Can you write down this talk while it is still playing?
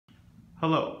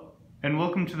Hello, and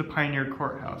welcome to the Pioneer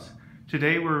Courthouse.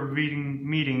 Today we're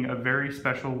meeting a very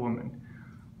special woman,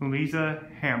 Louisa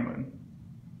Hamblin.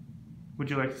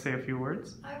 Would you like to say a few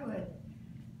words? I would.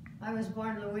 I was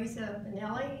born Louisa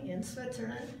Hamblin in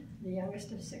Switzerland, the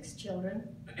youngest of 6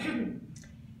 children. And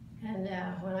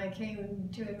when I came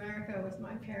to America with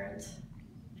my parents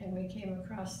and we came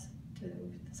across to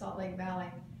the Salt Lake Valley,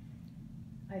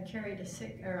 I carried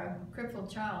a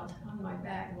crippled child on my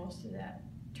back most of that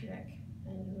trek,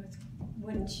 and with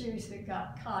wooden shoes that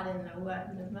got caught in the wet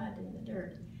and the mud and the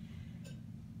dirt.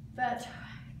 But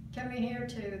coming here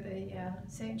to the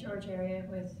St. George area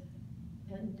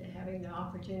and having the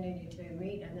opportunity to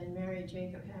meet and then marry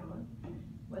Jacob Hamblin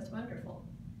was wonderful.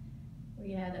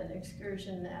 We had an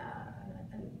excursion, a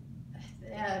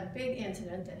big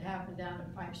incident that happened down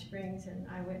at Five Springs, and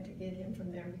I went to get him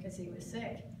from there because he was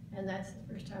sick, and that's the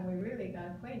first time we really got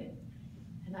acquainted.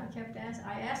 And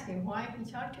I asked him why he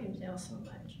talked to himself so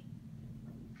much.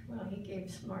 Well, he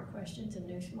gave smart questions and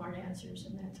knew smart answers,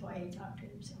 and that's why he talked to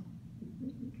himself.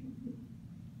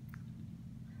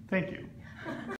 Thank you.